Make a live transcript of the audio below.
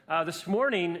This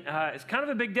morning is kind of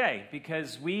a big day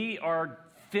because we are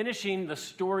finishing the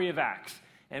story of Acts.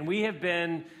 And we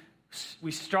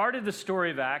started the story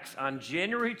of Acts on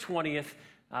January 20th,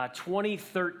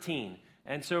 2013.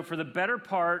 And so for the better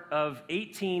part of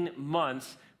 18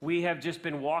 months, we have just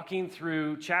been walking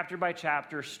through chapter by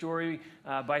chapter, story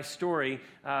by story,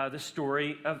 the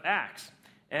story of Acts.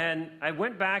 And I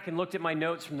went back and looked at my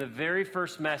notes from the very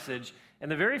first message, and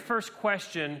the very first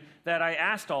question that I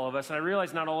asked all of us, and I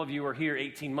realize not all of you were here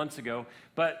 18 months ago,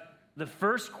 but the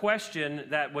first question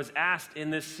that was asked in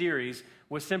this series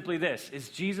was simply this: is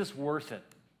Jesus worth it?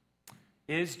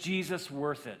 Is Jesus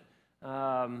worth it?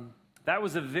 That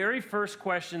was the very first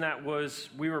question that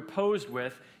we were posed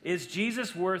with. Is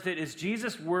Jesus worth it? Is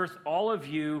Jesus worth all of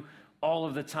you all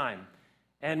of the time?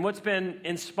 And what's been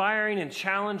inspiring and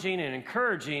challenging and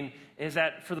encouraging is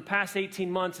that for the past 18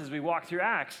 months as we walk through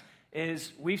Acts,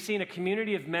 is we've seen a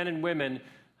community of men and women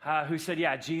who said,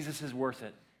 yeah, Jesus is worth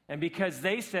it. And because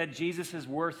they said Jesus is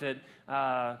worth it,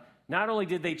 not only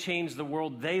did they change the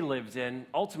world they lived in,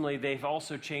 ultimately they've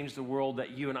also changed the world that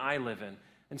you and I live in.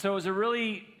 And so it was a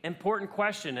really important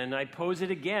question, and I pose it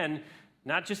again,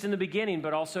 not just in the beginning,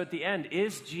 but also at the end.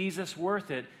 Is Jesus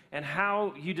worth it? And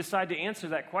how you decide to answer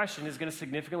that question is going to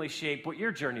significantly shape what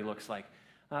your journey looks like.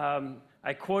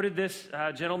 I quoted this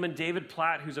gentleman, David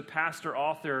Platt, who's a pastor,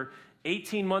 author,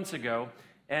 18 months ago,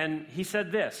 and he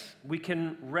said this: we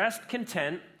can rest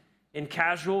content in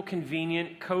casual,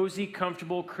 convenient, cozy,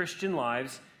 comfortable Christian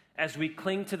lives as we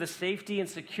cling to the safety and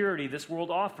security this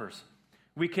world offers.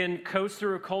 We can coast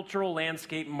through a cultural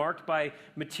landscape marked by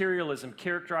materialism,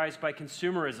 characterized by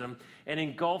consumerism, and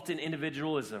engulfed in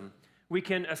individualism. We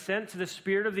can assent to the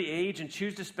spirit of the age and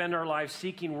choose to spend our lives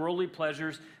seeking worldly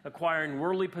pleasures, acquiring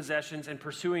worldly possessions, and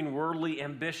pursuing worldly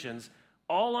ambitions,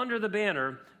 all under the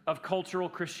banner of cultural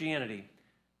Christianity.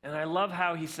 And I love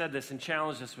how he said this and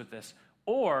challenged us with this.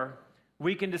 Or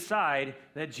we can decide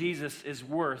that Jesus is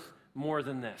worth more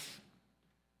than this.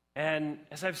 And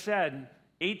as I've said,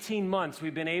 18 months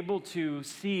we've been able to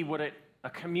see what a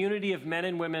community of men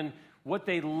and women, what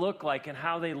they look like and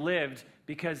how they lived,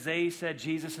 because they said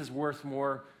Jesus is worth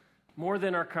more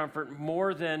than our comfort,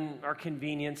 more than our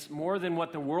convenience, more than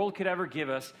what the world could ever give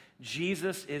us.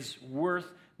 Jesus is worth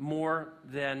more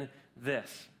than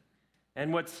this.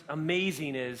 And what's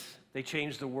amazing is they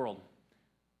changed the world.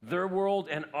 Their world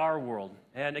and our world.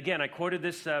 And again, I quoted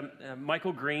this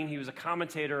Michael Green. He was a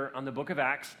commentator on the book of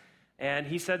Acts, and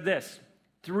he said this: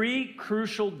 3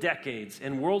 crucial decades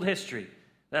in world history.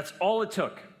 That's all it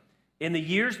took. In the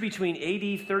years between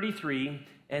AD 33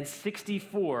 and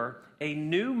 64, a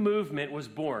new movement was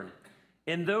born.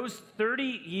 In those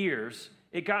 30 years,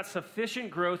 it got sufficient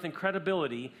growth and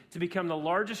credibility to become the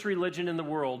largest religion in the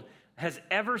world has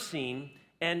ever seen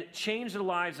and changed the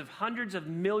lives of hundreds of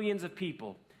millions of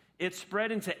people. It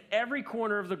spread into every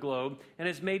corner of the globe and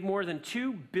has made more than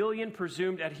 2 billion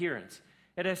presumed adherents.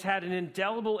 It has had an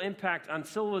indelible impact on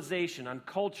civilization, on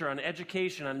culture, on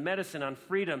education, on medicine, on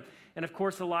freedom, and of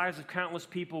course the lives of countless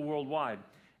people worldwide.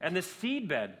 And the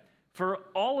seedbed for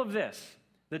all of this,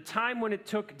 the time when it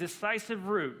took decisive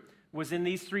root, was in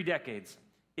these 3 decades.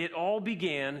 It all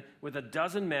began with a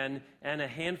dozen men and a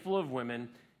handful of women,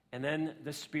 and then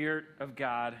the Spirit of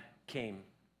God came.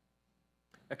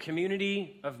 A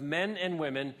community of men and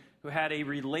women who had a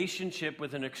relationship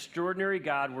with an extraordinary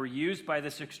God were used by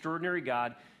this extraordinary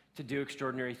God to do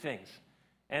extraordinary things.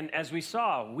 And as we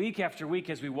saw week after week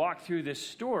as we walked through this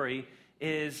story,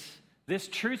 is this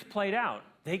truth played out.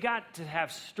 They got to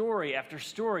have story after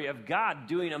story of God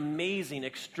doing amazing,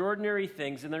 extraordinary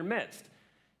things in their midst.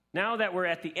 Now that we're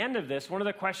at the end of this, one of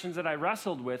the questions that I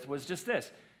wrestled with was just this: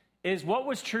 is what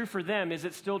was true for them, is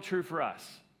it still true for us?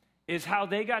 Is how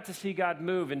they got to see God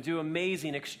move and do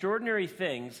amazing, extraordinary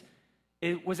things,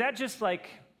 was that just like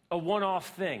a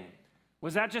one-off thing?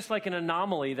 Was that just like an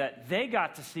anomaly that they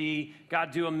got to see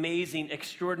God do amazing,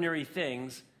 extraordinary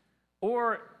things?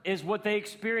 Or is what they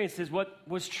experienced, is what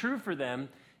was true for them,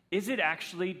 is it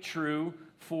actually true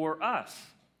for us?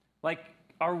 Like,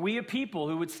 are we a people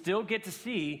who would still get to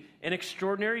see an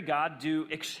extraordinary God do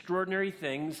extraordinary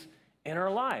things in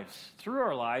our lives, through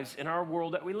our lives, in our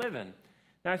world that we live in?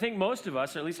 Now, I think most of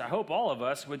us, or at least I hope all of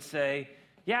us, would say,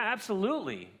 yeah,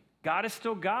 absolutely. God is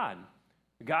still God.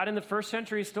 God in the first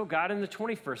century is still God in the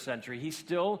 21st century. He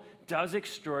still does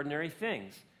extraordinary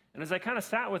things. And as I kind of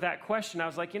sat with that question, I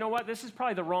was like, you know what? This is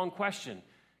probably the wrong question.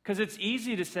 Because it's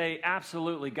easy to say,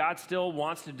 absolutely, God still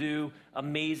wants to do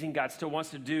amazing, God still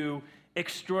wants to do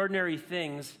extraordinary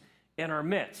things in our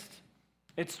midst.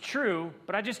 It's true,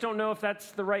 but I just don't know if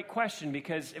that's the right question,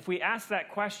 because if we ask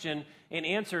that question and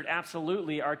answer it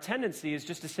absolutely, our tendency is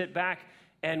just to sit back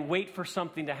and wait for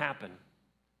something to happen.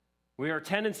 Our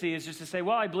tendency is just to say,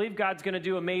 well, I believe God's going to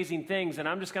do amazing things, and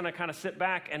I'm just going to kind of sit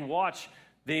back and watch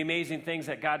the amazing things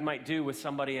that God might do with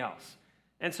somebody else.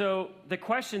 And so the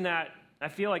question that I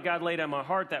feel like God laid on my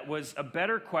heart that was a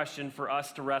better question for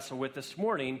us to wrestle with this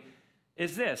morning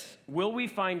is this: will we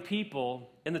find people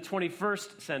in the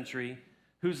 21st century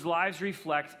whose lives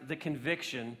reflect the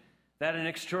conviction that an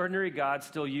extraordinary God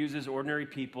still uses ordinary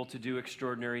people to do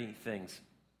extraordinary things?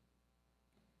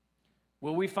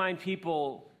 Will we find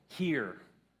people here,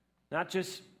 not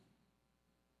just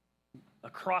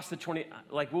across the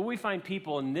will we find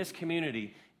people in this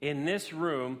community, in this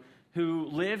room, who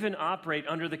live and operate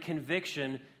under the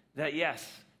conviction that, yes,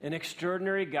 an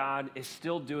extraordinary God is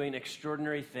still doing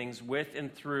extraordinary things with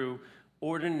and through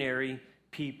ordinary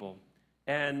people?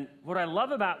 And what I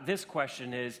love about this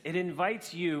question is it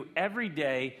invites you every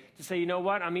day to say, you know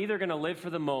what, I'm either going to live for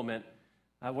the moment,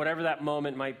 whatever that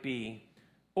moment might be,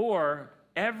 or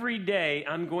every day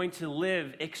I'm going to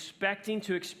live expecting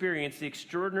to experience the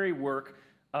extraordinary work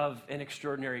of an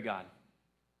extraordinary God.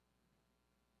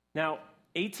 Now,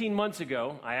 18 months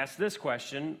ago, I asked this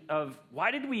question of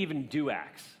why did we even do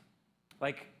Acts?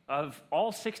 Like, of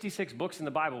all 66 books in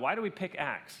the Bible, why do we pick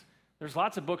Acts? There's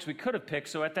lots of books we could have picked,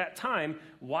 so at that time,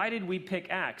 why did we pick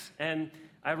Acts? And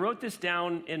I wrote this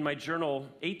down in my journal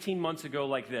 18 months ago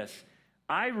like this: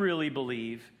 I really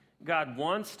believe God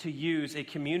wants to use a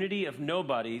community of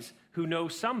nobodies who know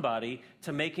somebody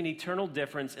to make an eternal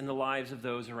difference in the lives of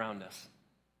those around us.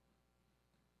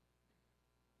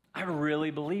 I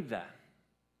really believe that.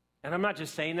 And I'm not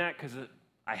just saying that because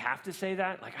I have to say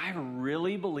that. Like, I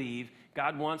really believe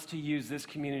God wants to use this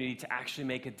community to actually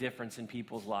make a difference in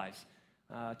people's lives.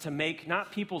 To make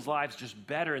not people's lives just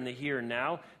better in the here and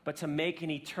now, but to make an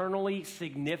eternally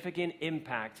significant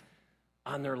impact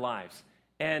on their lives.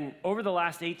 And over the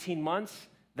last 18 months,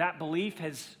 that belief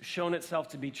has shown itself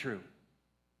to be true.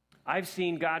 I've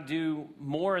seen God do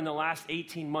more in the last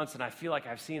 18 months than I feel like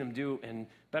I've seen him do in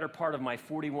better part of my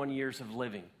 41 years of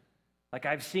living. Like,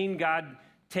 I've seen God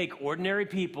take ordinary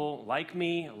people like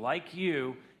me, like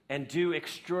you, and do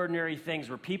extraordinary things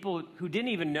where people who didn't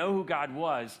even know who God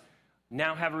was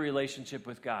now have a relationship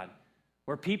with God.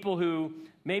 Where people who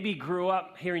maybe grew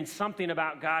up hearing something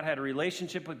about God, had a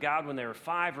relationship with God when they were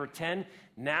 5 or 10,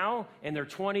 now in their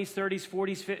 20s, 30s,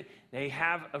 40s, 50s, they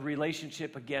have a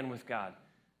relationship again with God.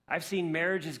 I've seen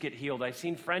marriages get healed. I've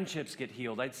seen friendships get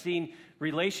healed. I've seen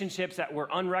relationships that were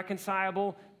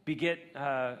unreconcilable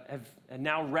have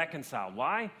now reconciled.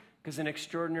 Why? Because an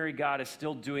extraordinary God is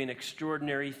still doing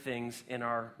extraordinary things in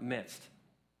our midst.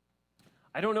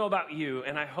 I don't know about you,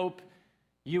 and I hope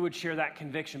you would share that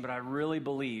conviction, but I really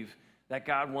believe that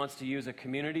God wants to use a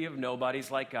community of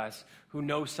nobodies like us who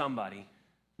know somebody,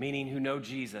 meaning who know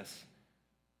Jesus,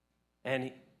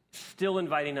 and still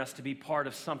inviting us to be part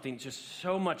of something just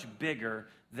so much bigger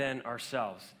than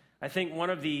ourselves. I think one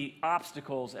of the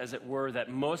obstacles, as it were,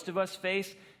 that most of us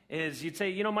face is you'd say,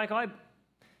 you know, Michael,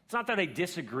 it's not that I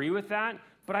disagree with that,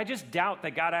 but I just doubt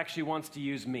that God actually wants to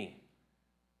use me.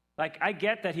 Like, I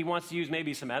get that he wants to use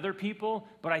maybe some other people,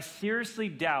 but I seriously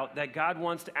doubt that God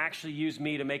wants to actually use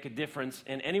me to make a difference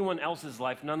in anyone else's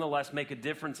life, nonetheless make a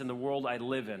difference in the world I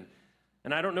live in.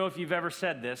 And I don't know if you've ever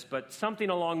said this, but something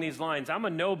along these lines: I'm a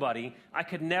nobody. I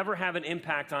could never have an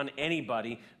impact on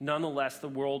anybody, nonetheless the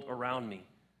world around me.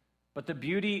 But the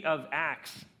beauty of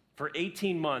Acts, for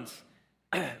 18 months,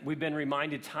 we've been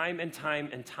reminded time and time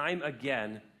and time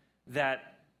again that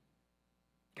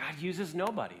God uses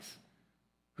nobodies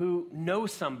who know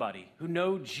somebody, who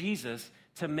know Jesus,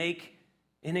 to make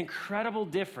an incredible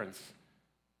difference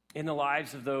in the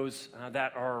lives of those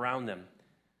that are around them.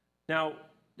 Now,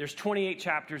 there's 28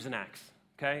 chapters in Acts,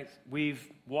 okay? We've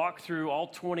walked through all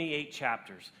 28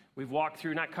 chapters. We've walked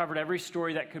through, not covered every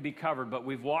story that could be covered, but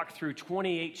we've walked through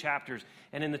 28 chapters.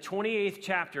 And in the 28th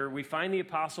chapter, we find the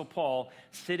Apostle Paul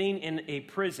sitting in a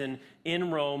prison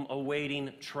in Rome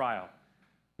awaiting trial.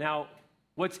 Now,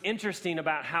 what's interesting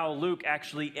about how Luke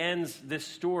actually ends this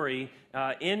story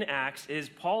in Acts is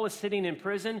Paul is sitting in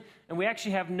prison, and we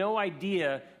actually have no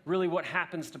idea really what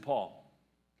happens to Paul.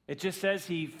 It just says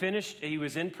he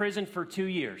was in prison for 2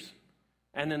 years,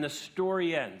 and then the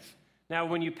story ends. Now,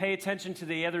 when you pay attention to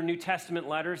the other New Testament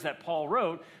letters that Paul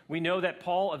wrote, we know that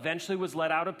Paul eventually was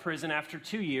let out of prison after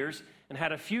 2 years and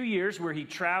had a few years where he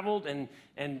traveled and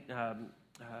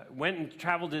went and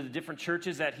traveled to the different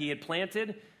churches that he had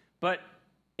planted. But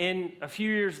in a few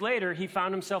years later, he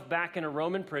found himself back in a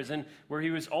Roman prison where he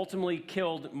was ultimately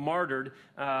killed, martyred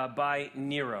by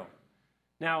Nero.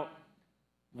 Now,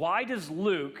 why does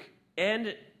Luke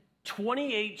end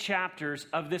 28 chapters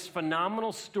of this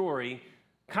phenomenal story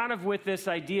kind of with this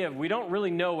idea of we don't really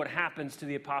know what happens to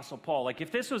the Apostle Paul. Like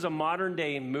if this was a modern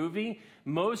day movie,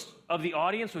 most of the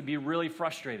audience would be really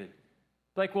frustrated.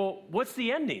 Like, well, what's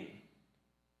the ending?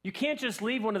 You can't just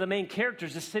leave one of the main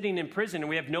characters just sitting in prison and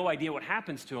we have no idea what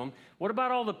happens to him. What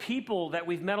about all the people that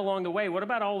we've met along the way? What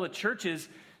about all the churches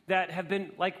that have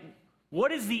been, like,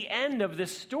 what is the end of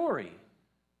this story?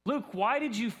 Luke, why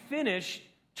did you finish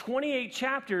 28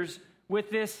 chapters with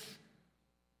this?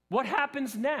 What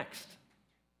happens next?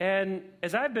 And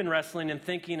as I've been wrestling and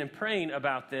thinking and praying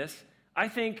about this, I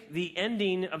think the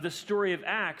ending of the story of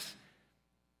Acts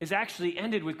is actually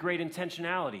ended with great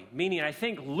intentionality. Meaning, I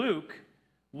think Luke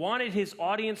wanted his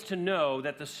audience to know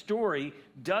that the story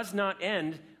does not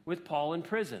end with Paul in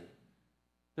prison.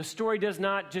 The story does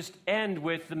not just end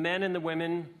with the men and the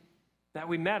women that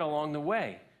we met along the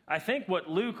way. I think what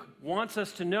Luke wants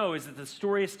us to know is that the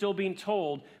story is still being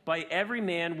told by every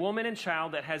man, woman, and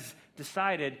child that has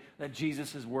decided that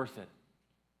Jesus is worth it.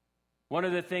 One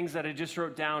of the things that I just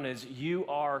wrote down is, you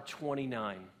are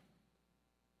 29.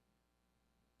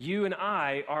 You and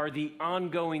I are the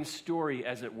ongoing story,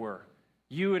 as it were.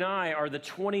 You and I are the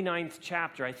 29th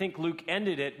chapter. I think Luke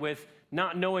ended it with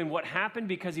not knowing what happened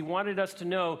because he wanted us to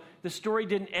know the story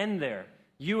didn't end there.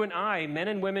 You and I, men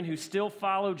and women who still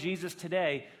follow Jesus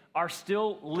today, are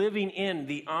still living in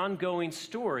the ongoing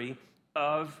story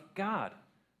of God.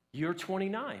 You're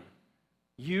 29.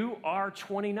 You are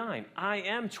 29. I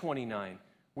am 29.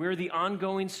 We're the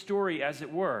ongoing story, as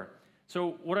it were.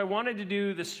 So what I wanted to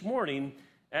do this morning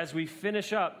as we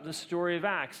finish up the story of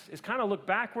Acts is kind of look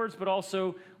backwards, but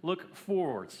also look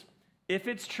forwards. If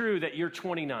it's true that you're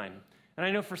 29, and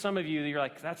I know for some of you, you're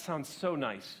like, that sounds so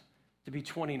nice to be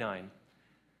 29.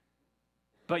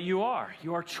 But you are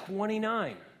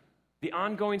 29. The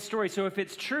ongoing story. So if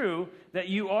it's true that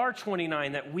you are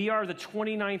 29, that we are the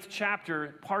 29th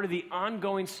chapter, part of the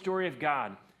ongoing story of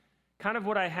God, kind of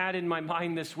what I had in my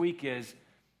mind this week is,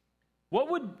 what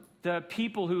would the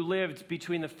people who lived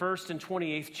between the 1st and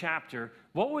 28th chapter,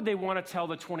 what would they want to tell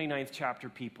the 29th chapter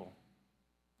people?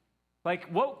 Like,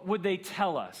 what would they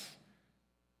tell us?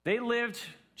 They lived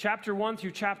chapter 1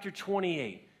 through chapter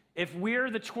 28. If we're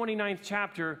the 29th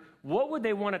chapter, what would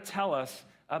they want to tell us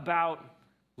about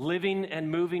living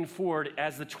and moving forward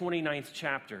as the 29th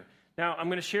chapter? Now, I'm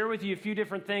going to share with you a few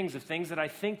different things that I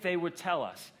think they would tell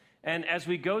us. And as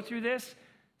we go through this,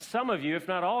 some of you, if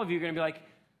not all of you, are going to be like,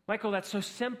 Michael, that's so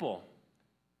simple.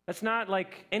 That's not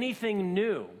like anything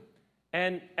new.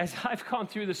 And as I've gone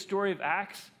through the story of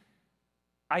Acts,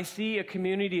 I see a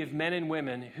community of men and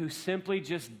women who simply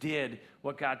just did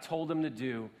what God told them to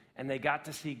do, and they got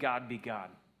to see God be God.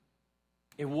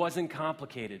 It wasn't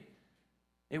complicated.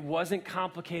 It wasn't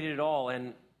complicated at all.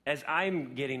 And as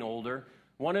I'm getting older,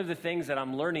 one of the things that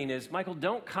I'm learning is, Michael,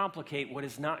 don't complicate what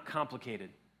is not complicated.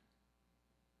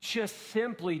 Just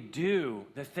simply do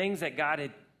the things that God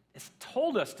has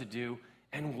told us to do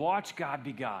and watch God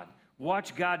be God.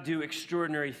 Watch God do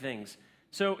extraordinary things.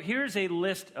 So here's a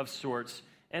list of sorts,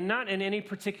 and not in any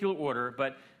particular order,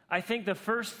 but I think the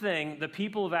first thing the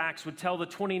people of Acts would tell the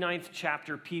 29th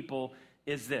chapter people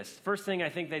is this. First thing I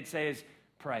think they'd say is,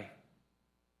 pray.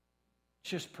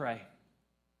 Just pray.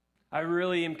 I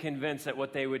really am convinced that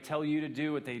what they would tell you to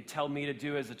do, what they tell me to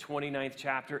do as the 29th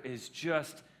chapter is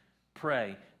just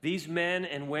pray. These men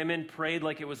and women prayed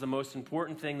like it was the most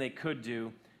important thing they could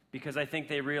do because I think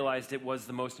they realized it was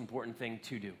the most important thing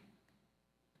to do.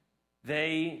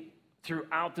 They,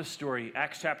 throughout the story,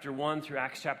 Acts chapter 1 through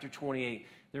Acts chapter 28,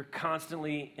 they're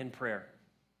constantly in prayer.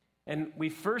 And we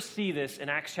first see this in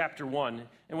Acts chapter 1.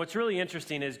 And what's really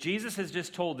interesting is Jesus has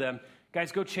just told them,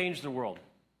 guys, go change the world.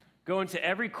 Go into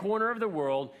every corner of the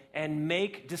world and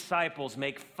make disciples,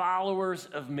 make followers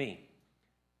of me.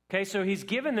 Okay, so he's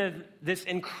given this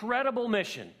incredible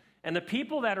mission. And the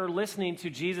people that are listening to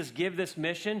Jesus give this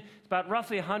mission, it's about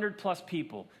roughly 100 plus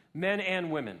people, men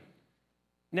and women.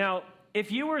 Now, if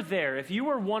you were there, if you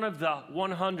were one of the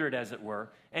 100, as it were,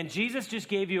 and Jesus just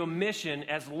gave you a mission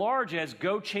as large as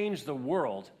go change the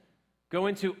world, go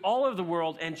into all of the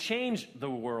world and change the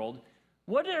world,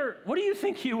 what do you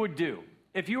think you would do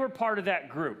if you were part of that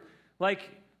group? Like,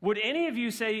 would any of you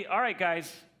say, all right,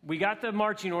 guys, we got the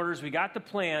marching orders, we got the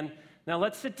plan, now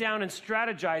let's sit down and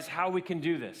strategize how we can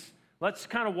do this. Let's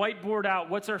kind of whiteboard out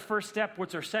what's our first step,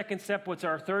 what's our second step, what's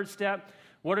our third step,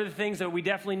 what are the things that we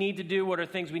definitely need to do, what are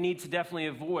things we need to definitely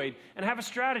avoid, and have a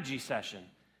strategy session.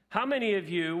 How many of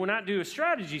you, will not do a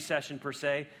strategy session per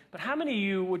se, but how many of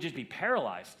you would just be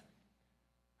paralyzed?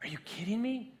 Are you kidding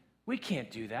me? We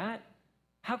can't do that.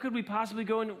 How could we possibly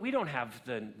go in? We don't have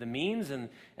the means and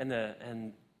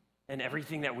and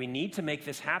everything that we need to make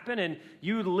this happen. And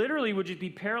you literally would just be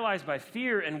paralyzed by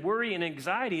fear and worry and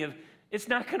anxiety of, it's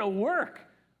not going to work.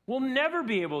 We'll never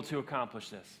be able to accomplish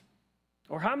this.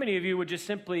 Or how many of you would just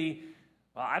simply,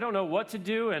 well, I don't know what to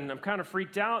do, and I'm kind of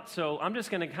freaked out, so I'm just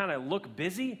going to kind of look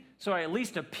busy, so I at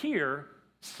least appear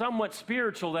somewhat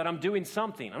spiritual that I'm doing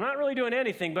something. I'm not really doing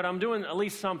anything, but I'm doing at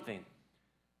least something.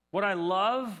 What I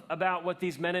love about what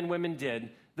these men and women did,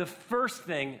 the first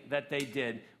thing that they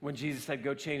did when Jesus said,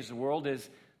 go change the world, is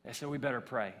they said, we better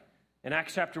pray. In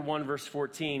Acts chapter 1, verse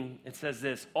 14, it says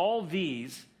this, all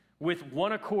these with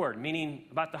one accord, meaning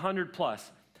about the 100 plus,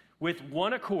 with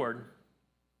one accord,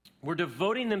 were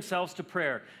devoting themselves to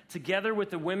prayer, together with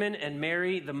the women and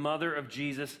Mary, the mother of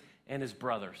Jesus, and his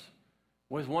brothers.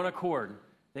 With one accord,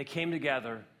 they came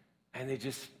together and they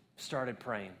just started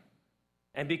praying.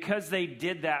 And because they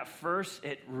did that first,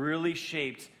 it really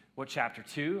shaped what chapter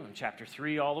 2 and chapter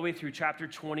 3, all the way through chapter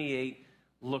 28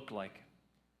 looked like.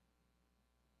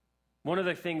 One of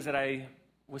the things that I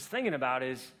was thinking about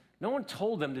is no one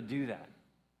told them to do that.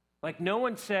 Like no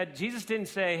one said, Jesus didn't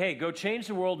say, hey, go change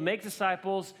the world, make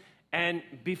disciples, and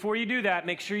before you do that,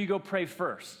 make sure you go pray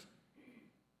first.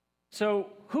 So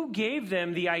who gave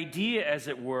them the idea, as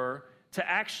it were, to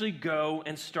actually go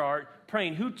and start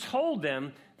praying? Who told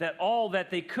them that all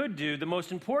that they could do, the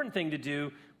most important thing to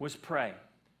do, was pray?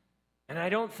 And I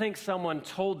don't think someone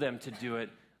told them to do it.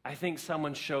 I think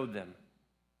someone showed them.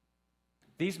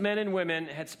 These men and women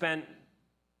had spent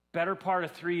better part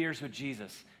of 3 years with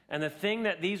Jesus. And the thing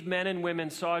that these men and women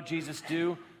saw Jesus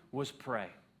do was pray.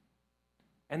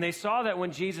 And they saw that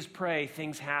when Jesus prayed,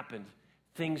 things happened.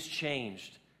 Things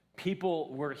changed.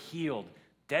 People were healed.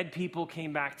 Dead people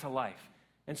came back to life.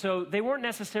 And so they weren't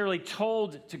necessarily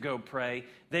told to go pray.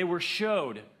 They were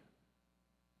showed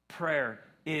prayer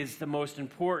is the most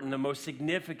important, the most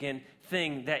significant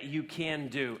thing that you can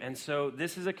do. And so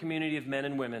this is a community of men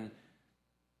and women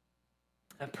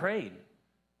that prayed.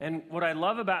 And what I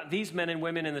love about these men and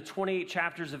women in the 28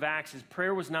 chapters of Acts is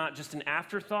prayer was not just an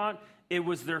afterthought, it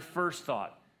was their first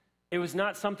thought. It was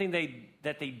not something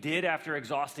that they did after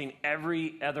exhausting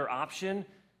every other option.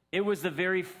 It was the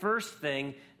very first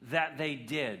thing that they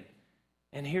did.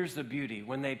 And here's the beauty.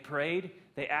 When they prayed,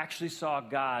 they actually saw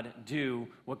God do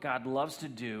what God loves to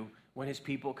do when his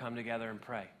people come together and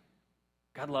pray.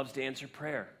 God loves to answer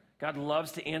prayer. God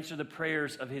loves to answer the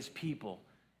prayers of his people.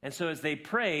 And so as they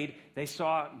prayed, they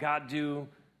saw God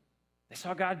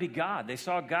be God. They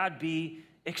saw God be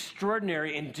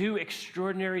extraordinary and do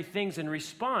extraordinary things in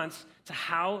response to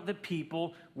how the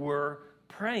people were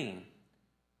praying.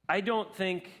 I don't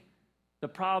think the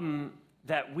problem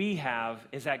that we have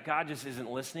is that God just isn't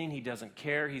listening. He doesn't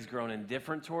care. He's grown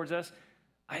indifferent towards us.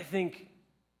 I think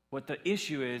what the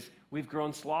issue is, we've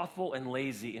grown slothful and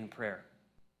lazy in prayer.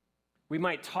 We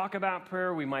might talk about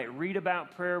prayer, we might read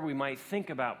about prayer, we might think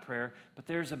about prayer, but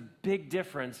there's a big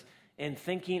difference in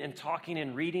thinking and talking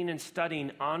and reading and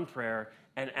studying on prayer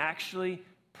and actually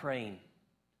praying.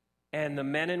 And the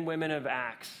men and women of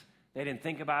Acts, they didn't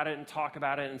think about it and talk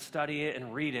about it and study it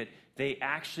and read it. They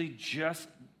actually just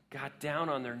got down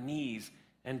on their knees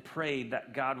and prayed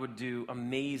that God would do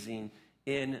amazing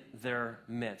in their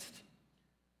midst.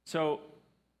 So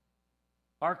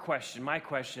my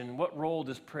question, what role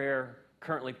does prayer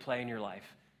currently play in your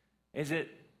life? Is it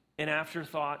an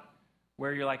afterthought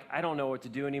where you're like, I don't know what to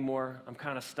do anymore. I'm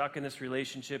kind of stuck in this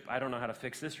relationship. I don't know how to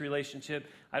fix this relationship.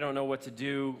 I don't know what to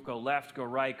do. Go left, go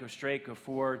right, go straight, go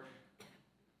forward.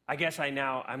 I guess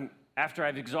after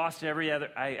I've exhausted every other,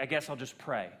 I guess I'll just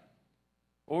pray.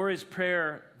 Or is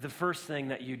prayer the first thing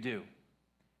that you do?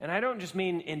 And I don't just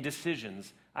mean in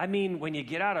decisions. I mean when you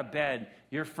get out of bed,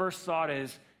 your first thought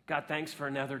is, God, thanks for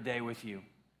another day with you.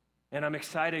 And I'm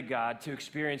excited, God, to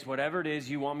experience whatever it is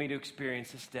you want me to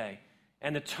experience this day.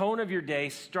 And the tone of your day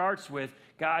starts with,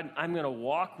 God, I'm going to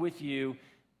walk with you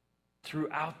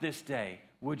throughout this day.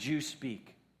 Would you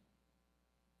speak?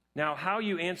 Now, how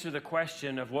you answer the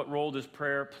question of what role does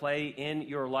prayer play in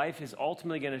your life is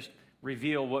ultimately going to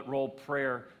reveal what role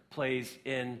prayer plays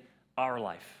in our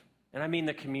life. And I mean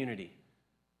the community.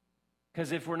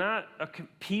 Because if we're not a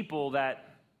people that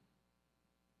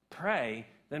pray,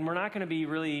 then we're not going to be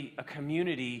really a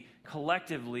community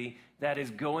collectively that is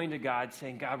going to God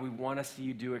saying, God, we want to see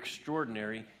you do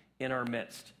extraordinary in our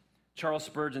midst. Charles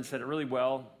Spurgeon said it really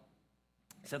well.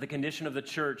 He said the condition of the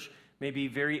church may be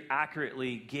very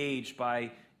accurately gauged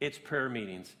by its prayer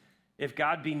meetings. If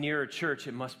God be near a church,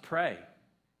 it must pray.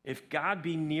 If God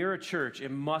be near a church,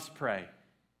 it must pray.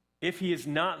 If he is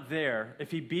not there,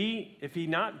 if he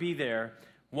not be there,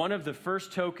 one of the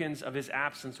first tokens of his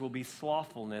absence will be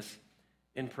slothfulness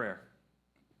in prayer.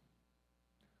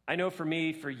 I know for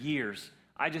me, for years,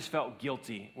 I just felt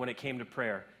guilty when it came to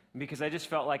prayer. Because I just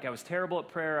felt like I was terrible at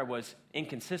prayer. I was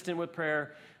inconsistent with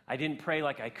prayer. I didn't pray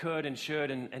like I could and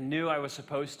should and knew I was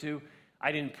supposed to.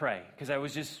 I didn't pray because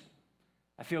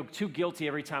I feel too guilty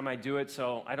every time I do it,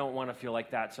 so I don't want to feel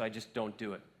like that, so I just don't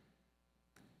do it.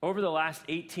 Over the last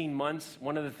 18 months,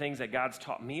 one of the things that God's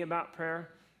taught me about prayer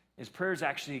is prayer is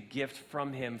actually a gift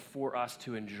from Him for us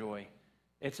to enjoy.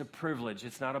 It's a privilege.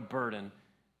 It's not a burden.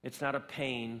 It's not a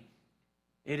pain.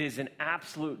 It is an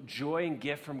absolute joy and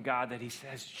gift from God that He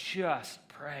says, just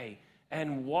pray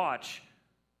and watch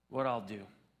what I'll do.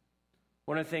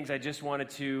 One of the things I just wanted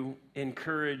to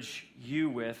encourage you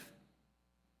with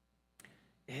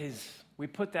is we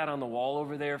put that on the wall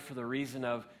over there for the reason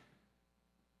of,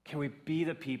 can we be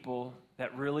the people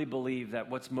that really believe that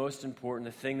what's most important,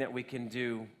 the thing that we can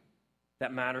do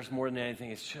that matters more than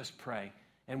anything is just pray.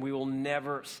 And we will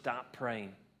never stop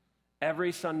praying.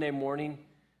 Every Sunday morning,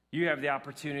 you have the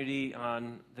opportunity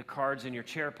on the cards in your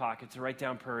chair pocket to write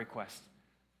down prayer requests.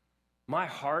 My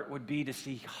heart would be to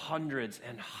see hundreds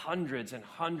and hundreds and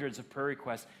hundreds of prayer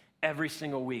requests every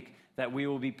single week that we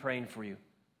will be praying for you.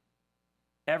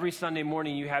 Every Sunday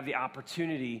morning, you have the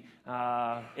opportunity,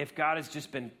 if God has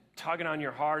just been tugging on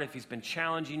your heart, if He's been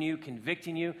challenging you,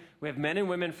 convicting you. We have men and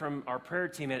women from our prayer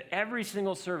team at every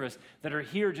single service that are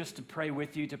here just to pray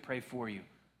with you, to pray for you.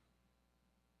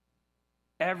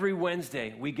 Every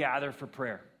Wednesday, we gather for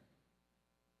prayer.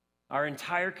 Our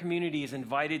entire community is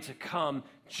invited to come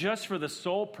just for the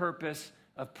sole purpose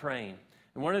of praying.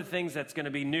 And one of the things that's going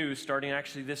to be new starting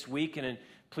actually this week, and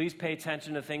please pay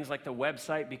attention to things like the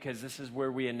website because this is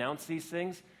where we announce these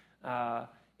things,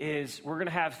 is we're going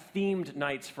to have themed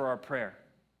nights for our prayer.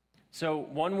 So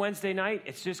one Wednesday night,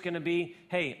 it's just going to be,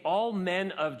 hey, all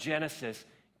men of Genesis,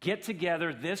 get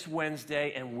together this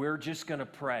Wednesday and we're just going to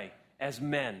pray as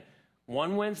men.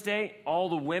 One Wednesday, all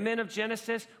the women of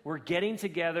Genesis, we're getting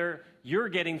together, you're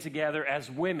getting together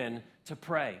as women to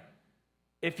pray.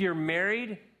 If you're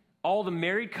married, all the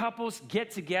married couples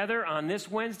get together on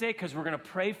this Wednesday because we're going to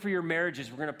pray for your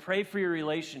marriages. We're going to pray for your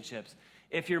relationships.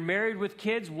 If you're married with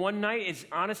kids, one night is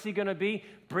honestly going to be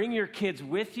bring your kids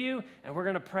with you, and we're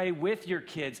going to pray with your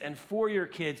kids and for your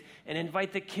kids and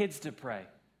invite the kids to pray.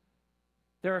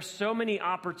 There are so many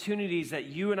opportunities that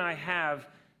you and I have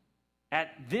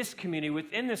at this community,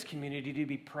 within this community, to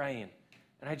be praying.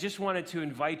 And I just wanted to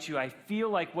invite you. I feel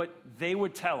like what they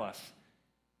would tell us,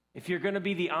 if you're going to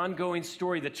be the ongoing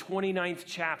story, the 29th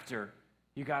chapter,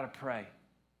 you got to pray.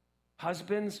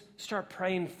 Husbands, start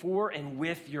praying for and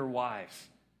with your wives.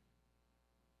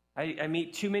 I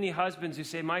meet too many husbands who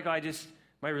say, Michael,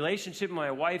 my relationship with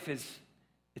my wife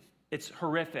it's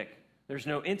horrific. There's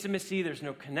no intimacy, there's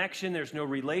no connection, there's no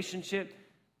relationship.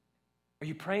 Are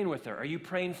you praying with her? Are you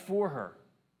praying for her?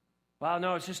 Well,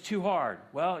 no, it's just too hard.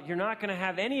 Well, you're not going to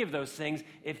have any of those things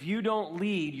if you don't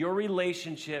lead your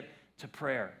relationship to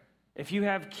prayer. If you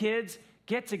have kids,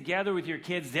 get together with your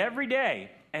kids every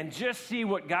day and just see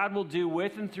what God will do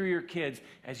with and through your kids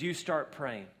as you start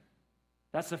praying.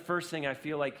 That's the first thing I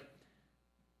feel like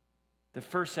the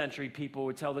first century people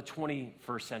would tell the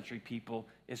 21st century people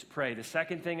is pray. The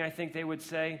second thing I think they would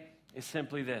say is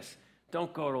simply this: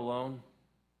 don't go it alone.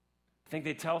 I think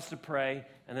they tell us to pray.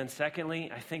 And then secondly,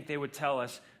 I think they would tell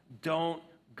us, don't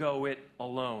go it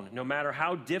alone. No matter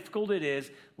how difficult it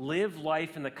is, live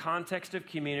life in the context of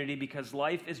community because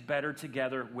life is better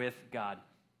together with God.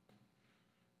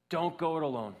 Don't go it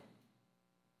alone.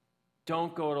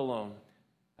 Don't go it alone.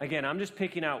 Again, I'm just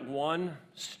picking out one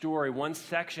story, one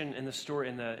section in the story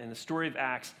in the story of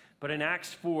Acts, but in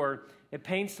Acts 4, it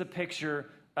paints the picture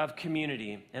of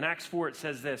community. In Acts 4, it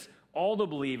says this: all the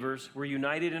believers were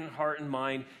united in heart and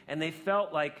mind, and they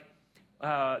felt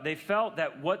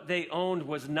that what they owned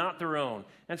was not their own.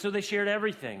 And so they shared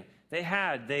everything they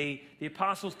had. The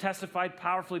apostles testified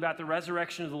powerfully about the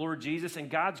resurrection of the Lord Jesus, and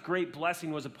God's great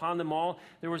blessing was upon them all.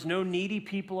 There was no needy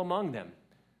people among them.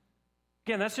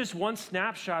 Again, that's just one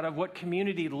snapshot of what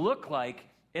community looked like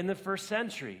in the first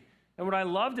century. And what I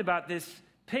loved about this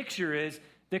picture is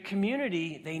the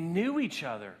community, they knew each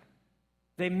other.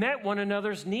 They met one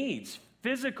another's needs,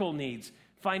 physical needs,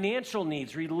 financial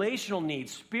needs, relational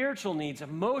needs, spiritual needs,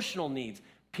 emotional needs.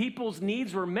 People's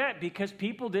needs were met because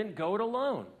people didn't go it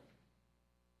alone.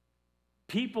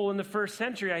 People in the first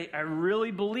century, I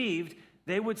really believed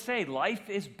they would say life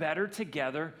is better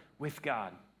together with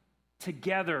God.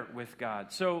 Together with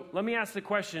God. So let me ask the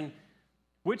question,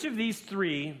 which of these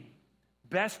three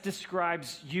best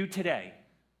describes you today?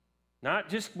 Not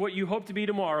just what you hope to be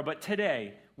tomorrow, but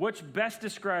today. Which best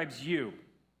describes you?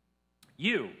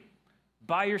 You,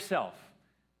 by yourself.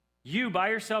 You, by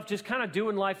yourself, just kind of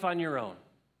doing life on your own.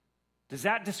 Does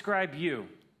that describe you?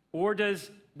 Or does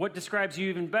what describes you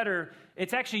even better,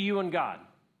 it's actually you and God.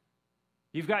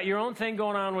 You've got your own thing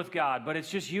going on with God, but it's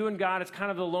just you and God. It's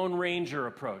kind of the Lone Ranger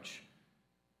approach.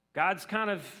 God's kind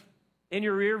of in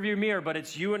your rearview mirror, but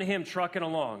it's you and him trucking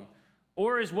along.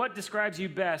 Or is what describes you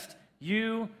best,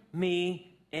 you,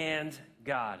 me, and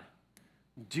God.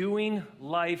 Doing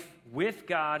life with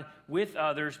God, with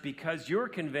others, because you're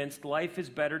convinced life is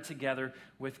better together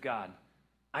with God.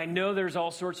 I know there's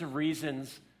all sorts of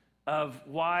reasons of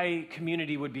why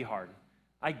community would be hard.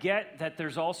 I get that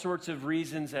there's all sorts of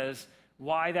reasons as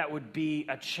why that would be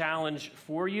a challenge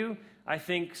for you. I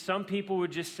think some people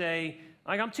would just say,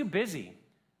 I'm too busy.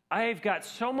 I've got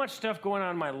so much stuff going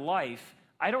on in my life,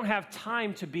 I don't have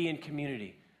time to be in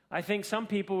community. I think some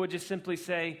people would just simply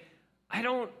say, I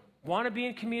don't want to be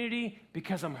in community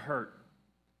because I'm hurt.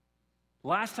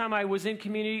 Last time I was in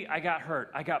community, I got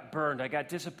hurt, I got burned, I got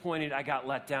disappointed, I got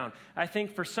let down. I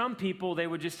think for some people, they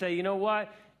would just say, you know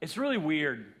what? It's really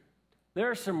weird. There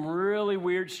are some really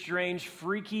weird, strange,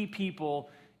 freaky people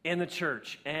in the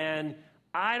church, and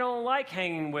I don't like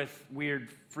hanging with weird,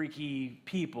 freaky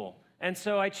people, and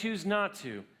so I choose not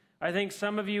to. I think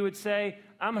some of you would say,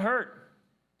 I'm hurt,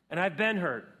 and I've been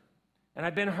hurt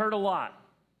a lot.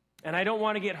 And I don't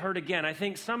want to get hurt again. I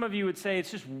think some of you would say it's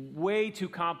just way too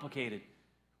complicated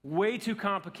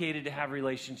to have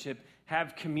relationship,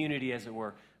 have community, as it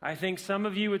were. I think some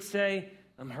of you would say,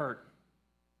 I'm hurt.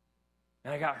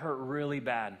 And I got hurt really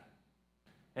bad.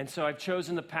 And so I've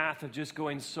chosen the path of just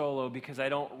going solo because I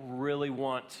don't really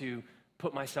want to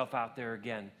put myself out there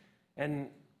again. And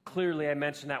clearly I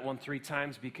mentioned that one 3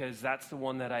 times because that's the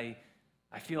one that I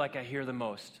feel like I hear the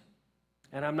most.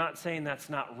 And I'm not saying that's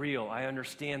not real. I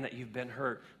understand that you've been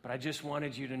hurt, but I just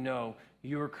wanted you to know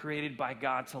you were created by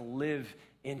God to live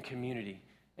in community.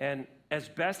 And as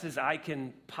best as I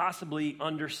can possibly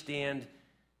understand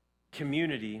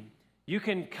community, you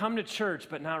can come to church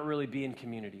but not really be in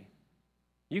community.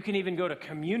 You can even go to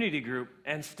community group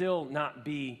and still not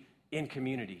be in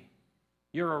community.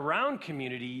 You're around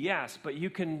community, yes, but you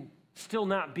can still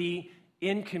not be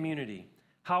in community.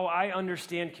 How I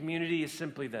understand community is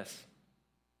simply this.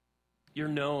 You're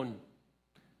known.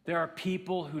 There are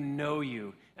people who know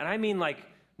you. And I mean like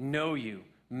know you,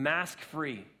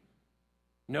 mask-free.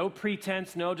 No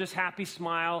pretense, no just happy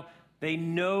smile. They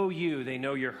know you. They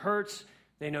know your hurts.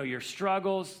 They know your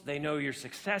struggles. They know your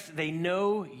success. They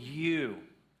know you,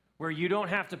 where you don't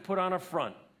have to put on a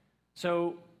front.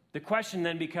 So the question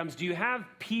then becomes, do you have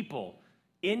people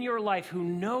in your life who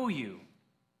know you?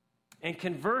 And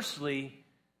conversely,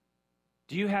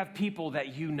 do you have people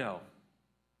that you know?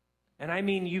 And I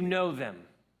mean you know them,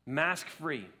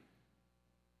 mask-free.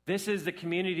 This is the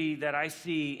community that I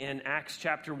see in Acts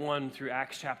chapter 1 through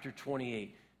Acts chapter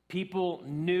 28. People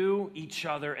knew each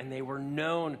other and they were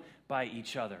known by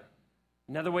each other.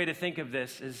 Another way to think of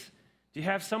this is, do you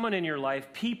have someone in your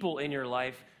life, people in your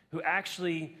life, who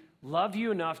actually love you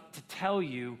enough to tell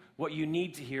you what you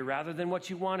need to hear rather than what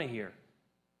you want to hear?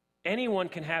 Anyone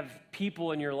can have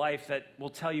people in your life that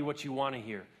will tell you what you want to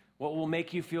hear, what will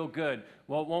make you feel good,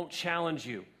 what won't challenge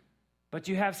you. But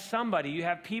you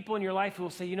have people in your life who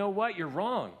will say, you know what, you're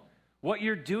wrong. What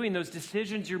you're doing, those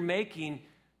decisions you're making,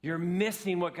 you're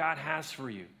missing what God has for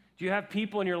you. Do you have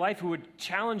people in your life who would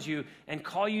challenge you and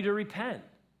call you to repent?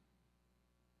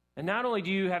 And not only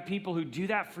do you have people who do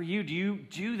that for you, do you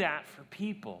do that for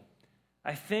people?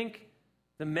 I think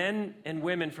the men and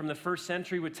women from the first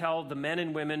century would tell the men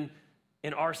and women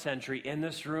in our century, in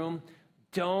this room,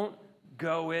 don't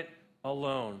go it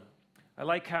alone. I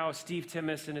like how Steve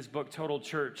Timmis in his book Total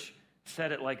Church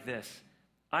said it like this.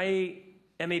 I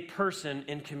am a person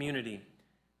in community.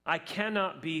 I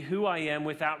cannot be who I am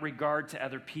without regard to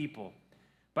other people.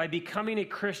 By becoming a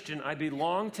Christian, I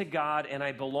belong to God and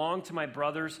I belong to my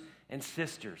brothers and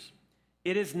sisters.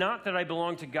 It is not that I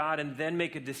belong to God and then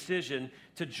make a decision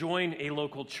to join a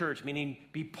local church, meaning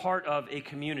be part of a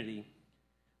community.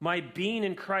 My being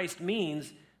in Christ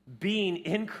means being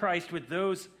in Christ with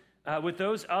those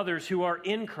others who are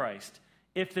in Christ.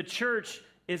 If the church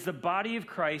is the body of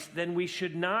Christ, then we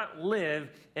should not live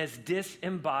as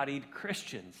disembodied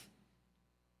Christians.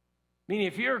 Meaning,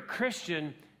 if you're a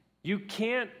Christian, you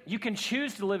can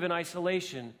choose to live in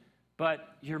isolation,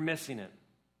 but you're missing it.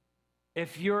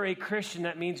 If you're a Christian,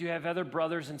 that means you have other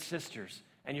brothers and sisters,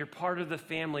 and you're part of the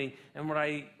family. And what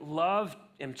I love,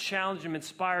 am challenged, and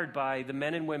inspired by the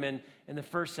men and women in the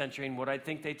first century, and what I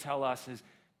think they tell us is,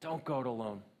 don't go it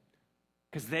alone.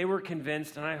 Because they were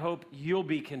convinced, and I hope you'll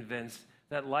be convinced,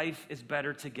 that life is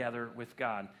better together with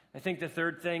God. I think the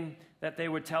third thing that they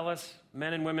would tell us,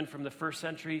 men and women from the first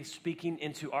century speaking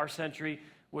into our century,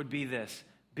 would be this: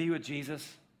 be with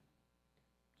Jesus.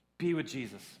 Be with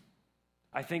Jesus.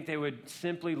 I think they would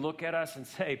simply look at us and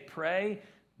say, pray,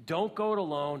 don't go it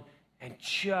alone, and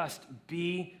just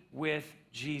be with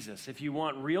Jesus. If you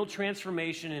want real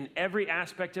transformation in every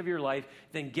aspect of your life,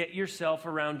 then get yourself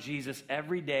around Jesus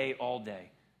every day, all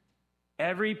day.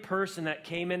 Every person that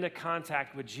came into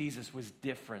contact with Jesus was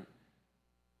different.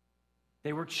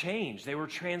 They were changed. They were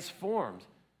transformed.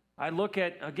 I look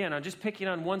at, again, I'm just picking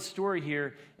on one story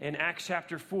here in Acts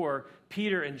chapter 4.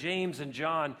 Peter and James and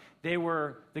John, they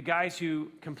were the guys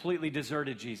who completely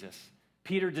deserted Jesus.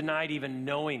 Peter denied even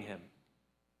knowing him.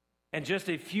 And just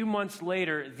a few months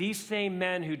later, these same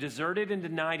men who deserted and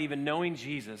denied even knowing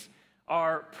Jesus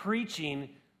are preaching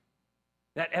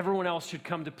that everyone else should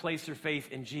come to place their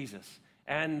faith in Jesus.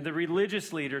 And the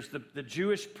religious leaders, the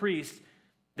Jewish priests,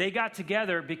 they got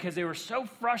together because they were so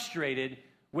frustrated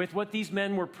with what these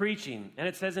men were preaching. And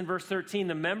it says in verse 13,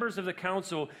 the members of the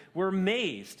council were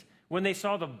amazed when they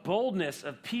saw the boldness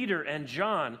of Peter and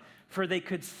John, for they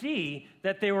could see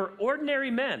that they were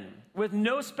ordinary men with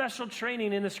no special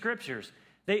training in the scriptures.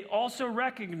 They also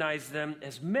recognized them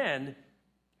as men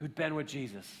who'd been with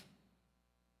Jesus.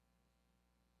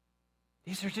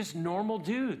 These are just normal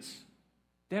dudes.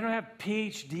 They don't have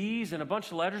PhDs and a bunch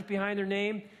of letters behind their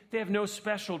name. They have no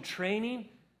special training.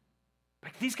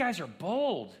 But these guys are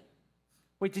bold.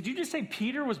 Wait, did you just say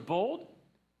Peter was bold?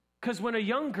 Because when a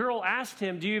young girl asked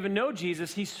him, do you even know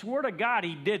Jesus? He swore to God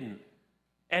he didn't.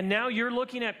 And now you're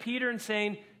looking at Peter and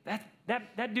saying,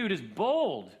 that dude is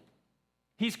bold.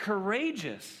 He's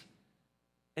courageous.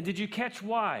 And did you catch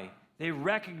why? They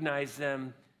recognized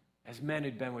them as men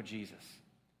who'd been with Jesus.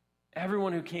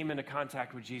 Everyone who came into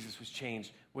contact with Jesus was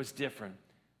changed, was different.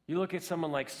 You look at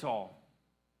someone like Saul.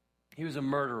 He was a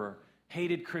murderer,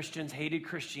 hated Christians, hated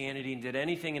Christianity, and did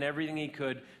anything and everything he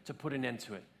could to put an end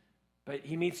to it. But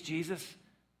he meets Jesus,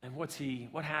 and what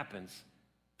happens?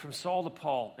 From Saul to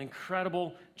Paul,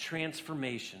 incredible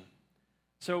transformation.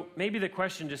 So maybe the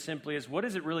question just simply is, what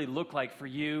does it really look like for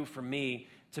you, for me,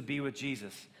 to be with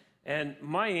Jesus? And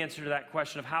my answer to that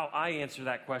question, of how I answer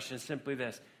that question, is simply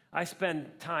this. I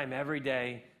spend time every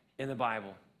day in the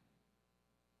Bible,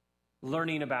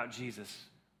 learning about Jesus,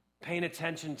 paying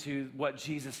attention to what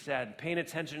Jesus said, paying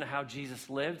attention to how Jesus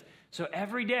lived. So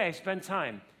every day I spend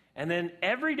time. And then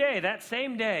every day, that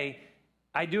same day,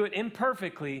 I do it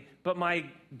imperfectly, but my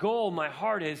goal, my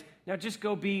heart is, now just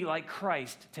go be like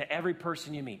Christ to every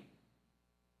person you meet.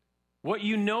 What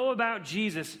you know about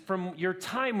Jesus from your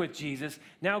time with Jesus,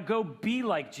 now go be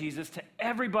like Jesus to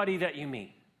everybody that you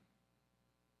meet.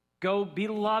 Go be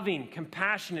loving,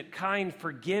 compassionate, kind,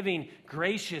 forgiving,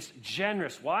 gracious,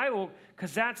 generous. Why? Well,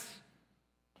 because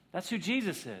that's who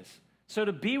Jesus is. So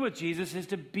to be with Jesus is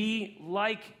to be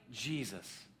like Jesus.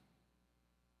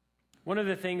 One of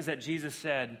the things that Jesus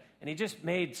said, and he just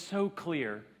made so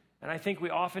clear, and I think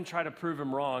we often try to prove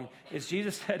him wrong, is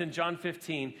Jesus said in John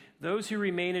 15, those who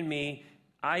remain in me,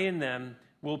 I in them,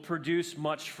 will produce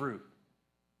much fruit.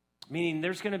 Meaning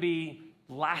there's going to be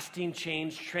lasting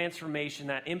change, transformation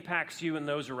that impacts you and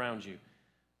those around you.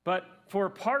 But for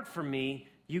apart from me,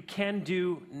 you can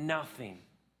do nothing.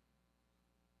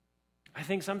 I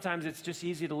think sometimes it's just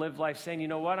easy to live life saying, you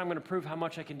know what, I'm going to prove how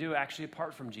much I can do actually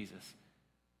apart from Jesus.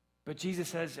 But Jesus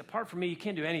says, apart from me, you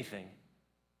can't do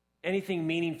anything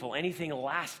meaningful, anything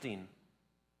lasting.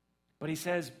 But he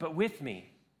says, but with me,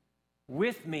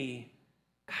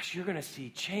 gosh, you're going to see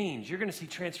change. You're going to see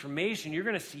transformation. You're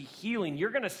going to see healing.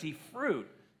 You're going to see fruit.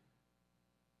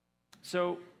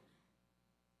 So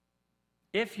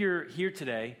if you're here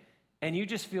today and you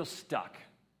just feel stuck,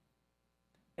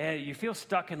 and you feel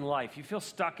stuck in life, you feel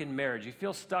stuck in marriage, you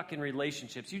feel stuck in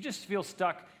relationships, you just feel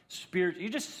stuck spiritually,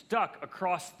 you're just stuck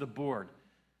across the board,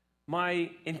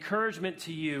 my encouragement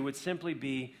to you would simply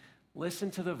be, listen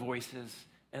to the voices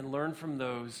and learn from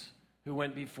those who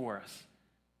went before us.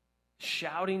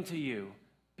 Shouting to you,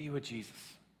 be with Jesus.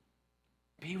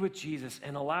 Be with Jesus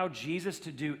and allow Jesus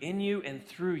to do in you and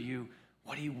through you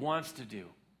what he wants to do.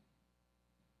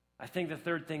 I think the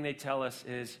third thing they tell us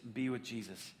is be with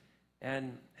Jesus.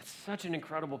 And it's such an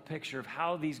incredible picture of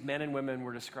how these men and women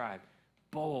were described.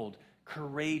 Bold,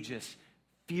 courageous,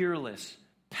 fearless,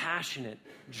 passionate,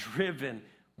 driven,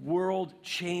 world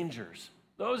changers.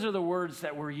 Those are the words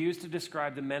that were used to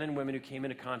describe the men and women who came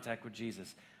into contact with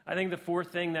Jesus. I think the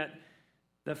fourth thing that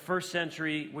the first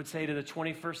century would say to the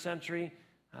 21st century,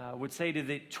 would say to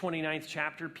the 29th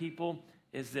chapter people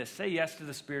is this: say yes to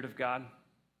the Spirit of God.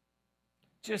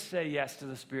 Just say yes to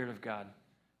the Spirit of God.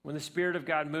 When the Spirit of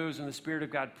God moves, when the Spirit of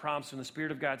God prompts, when the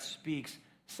Spirit of God speaks,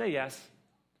 say yes.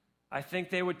 I think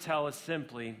they would tell us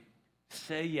simply,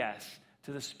 say yes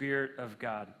to the Spirit of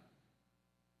God.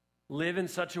 live in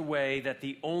such a way that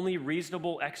the only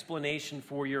reasonable explanation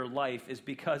for your life is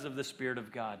because of the Spirit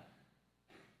of God.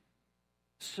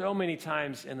 So many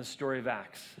times in the story of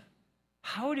Acts.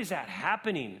 How is that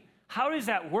happening? How is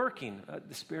that working?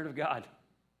 The Spirit of God.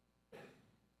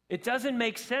 It doesn't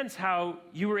make sense how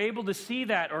you were able to see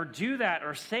that or do that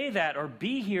or say that or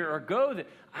be here or go there.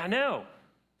 I know,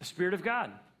 the Spirit of God.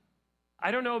 I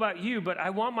don't know about you, but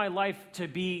I want my life to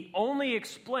be only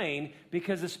explained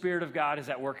because the Spirit of God is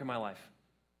at work in my life.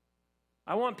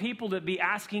 I want people to be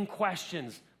asking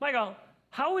questions. Michael,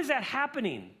 how is that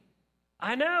happening?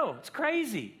 I know, it's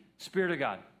crazy. Spirit of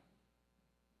God.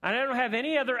 And I don't have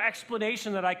any other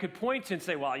explanation that I could point to and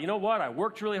say, well, you know what? I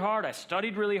worked really hard. I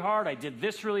studied really hard. I did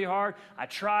this really hard. I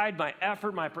tried my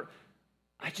effort.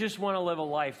 I just want to live a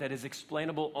life that is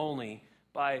explainable only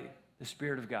by the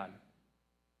Spirit of God.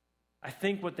 I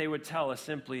think what they would tell us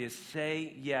simply is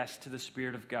say yes to the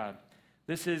Spirit of God.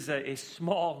 This is a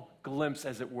small glimpse,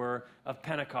 as it were, of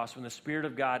Pentecost when the Spirit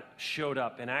of God showed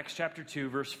up. In Acts chapter 2,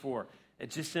 verse 4, it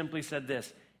just simply said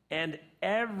this, and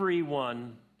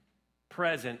everyone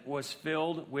present was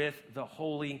filled with the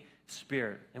Holy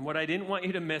Spirit. And what I didn't want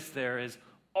you to miss there is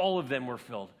all of them were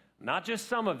filled, not just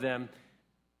some of them.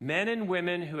 Men and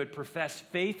women who had professed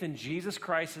faith in Jesus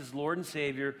Christ as Lord and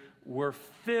Savior were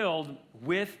filled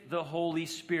with the Holy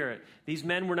Spirit. These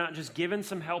men were not just given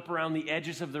some help around the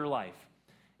edges of their life.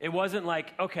 It wasn't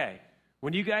like, okay,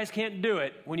 when you guys can't do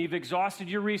it, when you've exhausted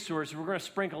your resources, we're going to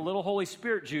sprinkle a little Holy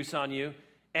Spirit juice on you,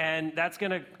 and that's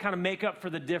going to kind of make up for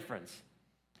the difference.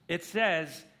 It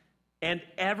says, and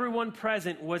everyone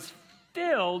present was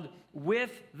filled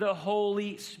with the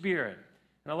Holy Spirit.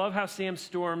 And I love how Sam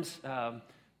Storms,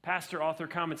 pastor, author,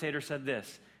 commentator, said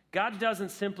this. God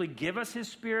doesn't simply give us his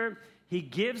Spirit, he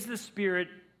gives the Spirit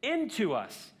into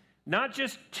us. Not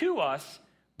just to us,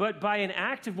 but by an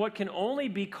act of what can only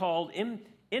be called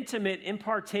intimate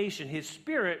impartation. His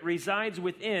Spirit resides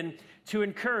within to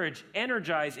encourage,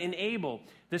 energize, enable.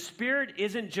 The Spirit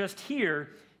isn't just here,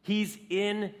 he's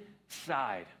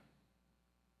inside.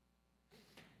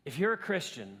 If you're a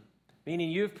Christian,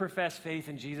 meaning you've professed faith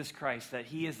in Jesus Christ, that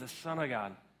he is the Son of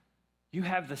God, you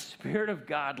have the Spirit of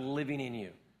God living in you.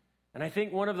 And I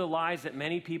think one of the lies that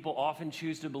many people often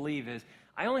choose to believe is,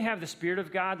 I only have the Spirit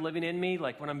of God living in me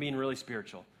like when I'm being really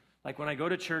spiritual. Like when I go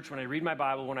to church, when I read my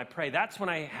Bible, when I pray, that's when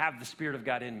I have the Spirit of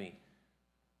God in me.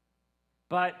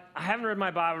 But I haven't read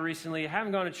my Bible recently, I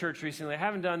haven't gone to church recently, I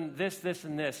haven't done this, this,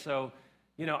 and this, so,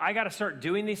 I got to start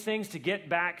doing these things to get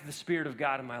back the Spirit of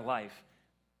God in my life.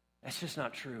 That's just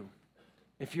not true.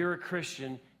 If you're a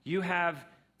Christian, you have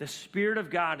the Spirit of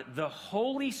God, the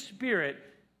Holy Spirit,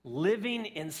 living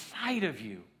inside of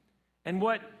you. And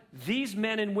what these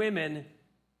men and women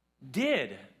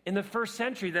did in the first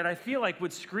century that I feel like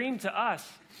would scream to us,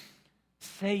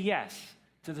 say yes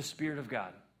to the Spirit of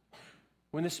God.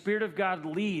 When the Spirit of God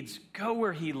leads, go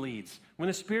where he leads. When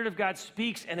the Spirit of God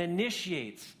speaks and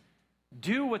initiates,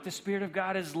 do what the Spirit of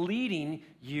God is leading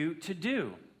you to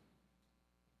do.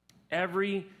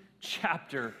 Every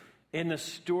chapter in the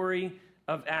story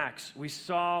of Acts, we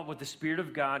saw what the Spirit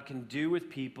of God can do with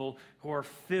people who are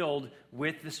filled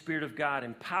with the Spirit of God,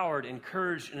 empowered,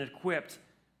 encouraged, and equipped.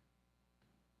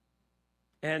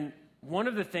 And one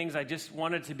of the things I just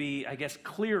wanted to be,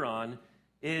 clear on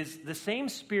is the same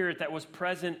Spirit that was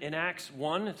present in Acts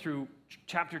 1 through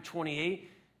chapter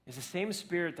 28 is the same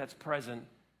Spirit that's present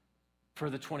for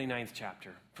the 29th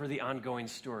chapter, for the ongoing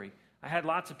story. I had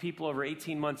lots of people over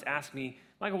 18 months ask me,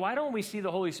 Michael, why don't we see the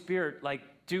Holy Spirit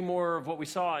do more of what we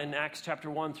saw in Acts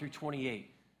chapter 1 through 28?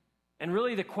 And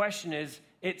really the question is,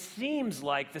 it seems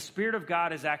like the Spirit of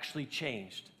God has actually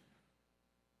changed.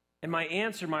 And my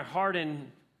answer, my heart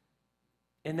in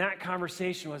that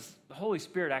conversation was, the Holy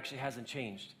Spirit actually hasn't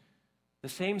changed. The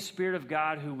same Spirit of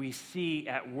God who we see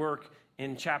at work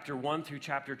in chapter 1 through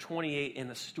chapter 28 in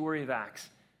the story of Acts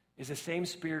is the same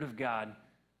Spirit of God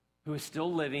who is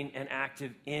still living and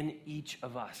active in each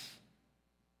of us.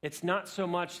 It's not so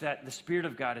much that the Spirit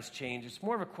of God has changed. It's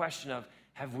more of a question of,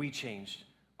 have we changed?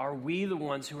 Are we the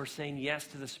ones who are saying yes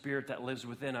to the Spirit that lives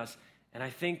within us? And I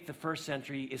think the first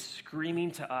century is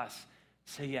screaming to us,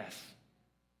 say yes.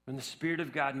 When the Spirit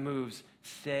of God moves,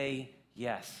 say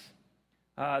yes.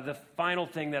 The final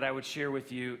thing that I would share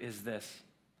with you is this.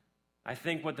 I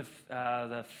think what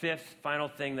the fifth final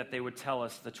thing that they would tell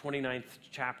us, the 29th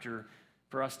chapter,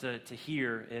 for us to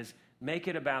hear is, make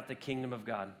it about the kingdom of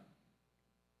God.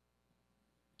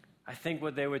 I think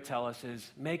what they would tell us is,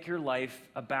 make your life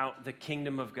about the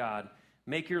kingdom of God.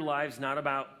 Make your lives not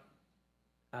about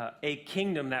a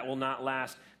kingdom that will not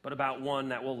last, but about one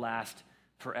that will last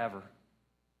forever.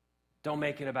 Don't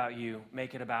make it about you.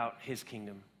 Make it about his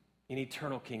kingdom an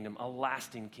eternal kingdom, a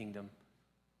lasting kingdom.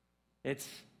 It's,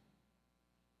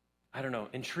 I don't know,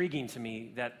 intriguing to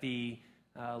me that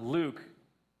Luke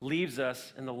leaves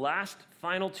us in the last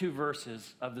final two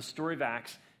verses of the story of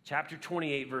Acts. Chapter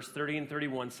 28, verse 30 and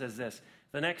 31 says this: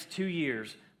 "The next 2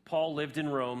 years, Paul lived in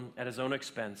Rome at his own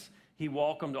expense. He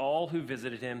welcomed all who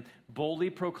visited him,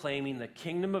 boldly proclaiming the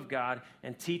kingdom of God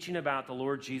and teaching about the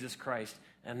Lord Jesus Christ,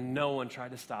 and no one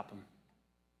tried to stop him."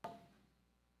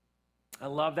 I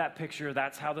love that picture.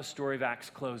 That's how the story of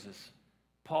Acts closes.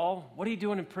 Paul, what are you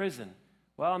doing in prison?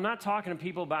 Well, I'm not talking to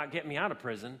people about getting me out of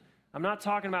prison. I'm not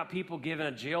talking about people giving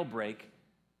a jailbreak.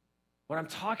 What I'm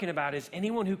talking about is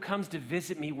anyone who comes to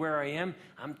visit me where I am,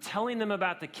 I'm telling them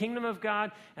about the kingdom of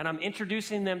God, and I'm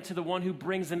introducing them to the one who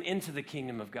brings them into the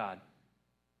kingdom of God.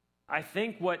 I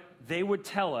think what they would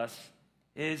tell us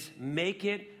is make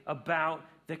it about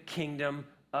the kingdom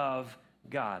of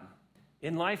God.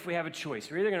 In life, we have a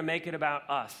choice. We're either going to make it about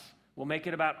us. We'll make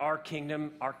it about our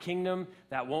kingdom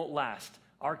that won't last,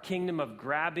 our kingdom of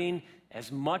grabbing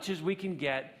as much as we can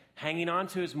get, hanging on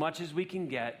to as much as we can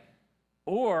get.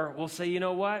 Or we'll say, you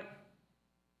know what?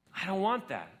 I don't want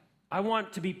that. I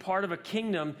want to be part of a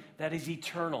kingdom that is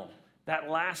eternal, that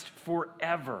lasts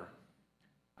forever.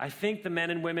 I think the men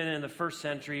and women in the first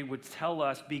century would tell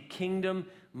us, be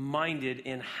kingdom-minded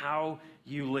in how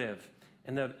you live.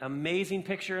 And the amazing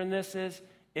picture in this is,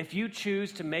 if you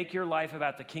choose to make your life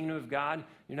about the kingdom of God,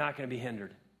 you're not going to be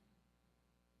hindered.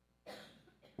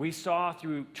 We saw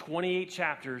through 28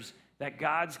 chapters that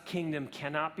God's kingdom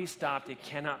cannot be stopped. It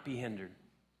cannot be hindered.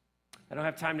 I don't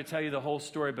have time to tell you the whole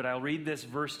story, but I'll read this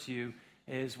verse to you.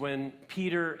 Is when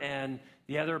Peter and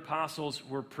the other apostles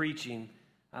were preaching,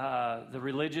 the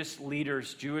religious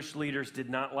leaders, Jewish leaders,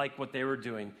 did not like what they were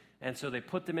doing. And so they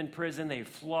put them in prison, they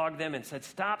flogged them and said,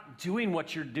 "Stop doing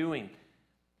what you're doing."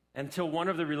 Until one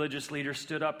of the religious leaders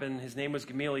stood up, and his name was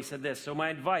Gamaliel. He said this: "So my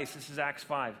advice," this is Acts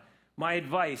 5, "my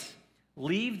advice,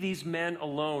 leave these men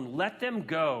alone. Let them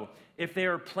go. If they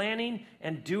are planning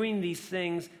and doing these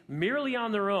things merely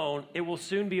on their own, it will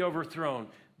soon be overthrown.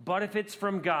 But if it's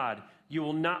from God, you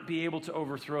will not be able to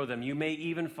overthrow them. You may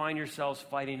even find yourselves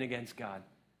fighting against God."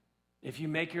 If you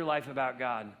make your life about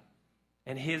God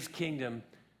and his kingdom,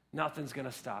 nothing's going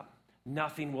to stop.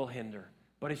 Nothing will hinder.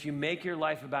 But if you make your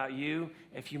life about you,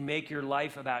 if you make your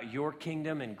life about your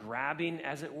kingdom and grabbing,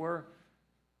 as it were,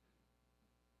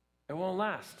 it won't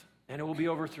last, and it will be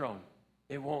overthrown.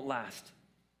 It won't last.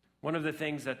 One of the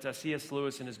things that C.S.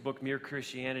 Lewis in his book Mere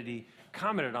Christianity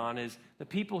commented on is the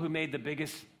people who made the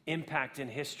biggest impact in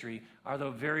history are the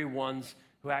very ones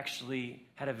who actually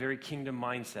had a very kingdom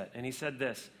mindset. And he said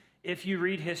this: "If you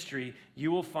read history,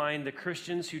 you will find the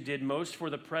Christians who did most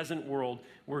for the present world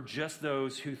were just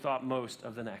those who thought most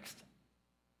of the next."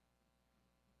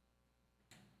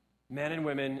 Men and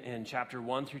women in chapter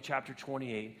 1 through chapter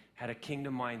 28 had a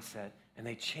kingdom mindset, and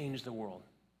they changed the world.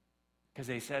 Because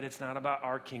they said, it's not about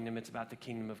our kingdom, it's about the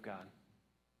kingdom of God.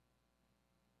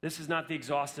 This is not the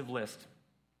exhaustive list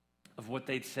of what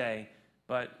they'd say,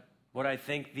 but what I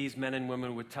think these men and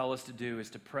women would tell us to do is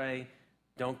to pray,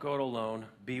 don't go it alone,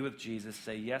 be with Jesus,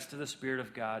 say yes to the Spirit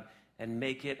of God, and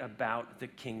make it about the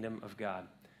kingdom of God.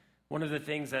 One of the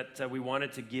things that we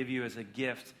wanted to give you as a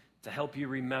gift to help you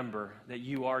remember that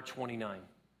you are 29,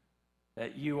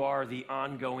 that you are the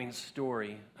ongoing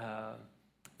story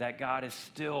that God is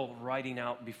still writing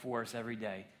out before us every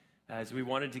day, as we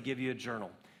wanted to give you a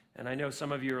journal. And I know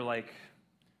some of you are like,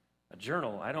 a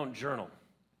journal? I don't journal.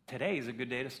 Today is a good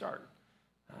day to start.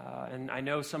 And I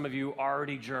know some of you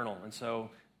already journal, and so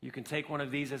you can take one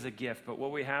of these as a gift. But what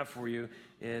we have for you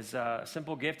is a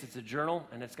simple gift. It's a journal,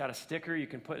 and it's got a sticker. You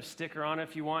can put a sticker on it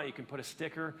if you want. You can put a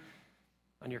sticker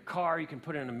on your car. You can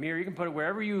put it in a mirror. You can put it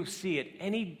wherever you see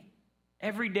it.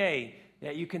 Every day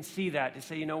that you can see that to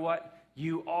say, you know what?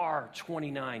 You are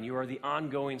 29. You are the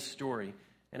ongoing story.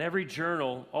 And every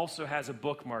journal also has a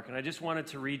bookmark. And I just wanted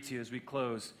to read to you as we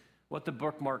close what the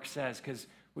bookmark says, because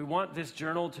we want this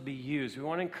journal to be used. We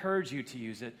want to encourage you to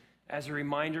use it as a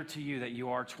reminder to you that you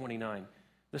are 29.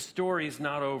 The story is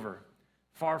not over.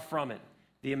 Far from it.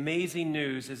 The amazing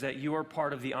news is that you are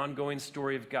part of the ongoing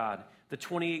story of God. The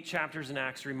 28 chapters in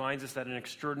Acts reminds us that an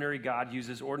extraordinary God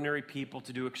uses ordinary people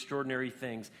to do extraordinary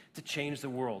things, to change the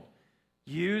world.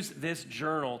 Use this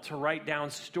journal to write down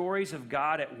stories of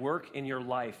God at work in your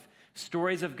life,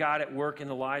 stories of God at work in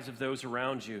the lives of those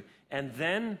around you, and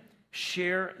then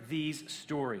share these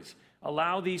stories.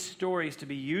 Allow these stories to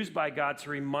be used by God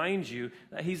to remind you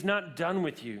that he's not done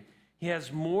with you. He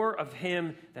has more of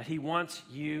him that he wants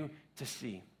you to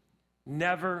see.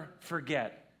 Never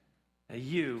forget that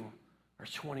you are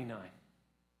 29.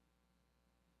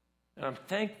 And I'm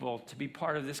thankful to be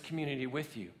part of this community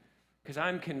with you. because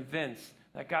I'm convinced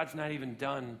that God's not even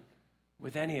done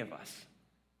with any of us.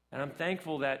 And I'm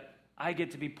thankful that I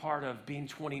get to be part of being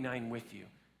 29 with you.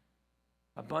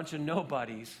 A bunch of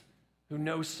nobodies who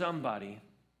know somebody,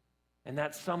 and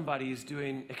that somebody is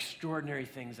doing extraordinary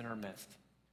things in our midst.